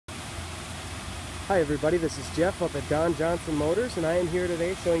Hi everybody, this is Jeff up at Don Johnson Motors, and I am here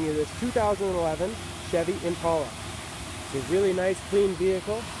today showing you this 2011 Chevy Impala. It's a really nice clean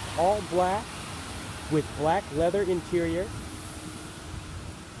vehicle, all black with black leather interior.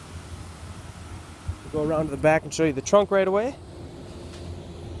 We'll go around to the back and show you the trunk right away.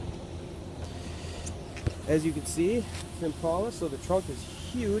 As you can see, it's Impala, so the trunk is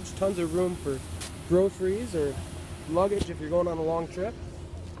huge, tons of room for groceries or luggage if you're going on a long trip.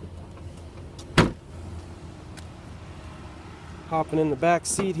 Hopping in the back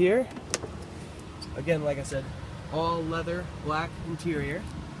seat here. Again, like I said, all leather, black interior.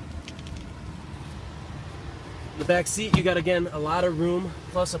 In the back seat, you got, again, a lot of room,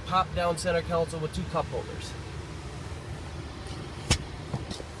 plus a pop-down center console with two cup holders.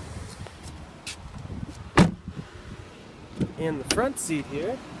 In the front seat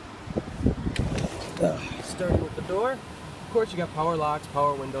here, starting with the door, of course you got power locks,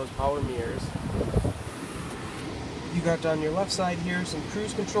 power windows, power mirrors. You got on your left side here some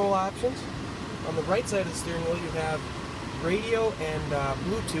cruise control options. On the right side of the steering wheel you have radio and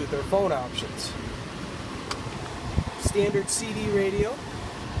Bluetooth or phone options. Standard CD radio.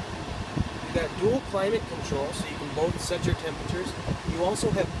 You got dual climate control, so you can both set your temperatures. You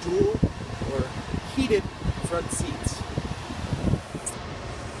also have dual or heated front seats.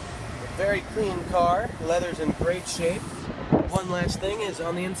 A very clean car. Leather's in great shape. One last thing is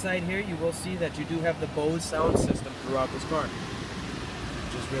on the inside here you will see that you do have the Bose sound system throughout this car,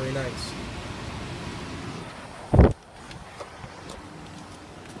 which is really nice.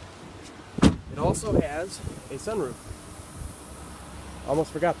 It also has a sunroof.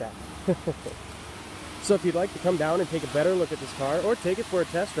 Almost forgot that. So if you'd like to come down and take a better look at this car or take it for a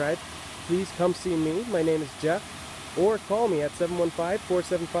test drive, please come see me. My name is Jeff, or call me at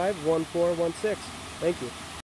 715-475-1416. Thank you.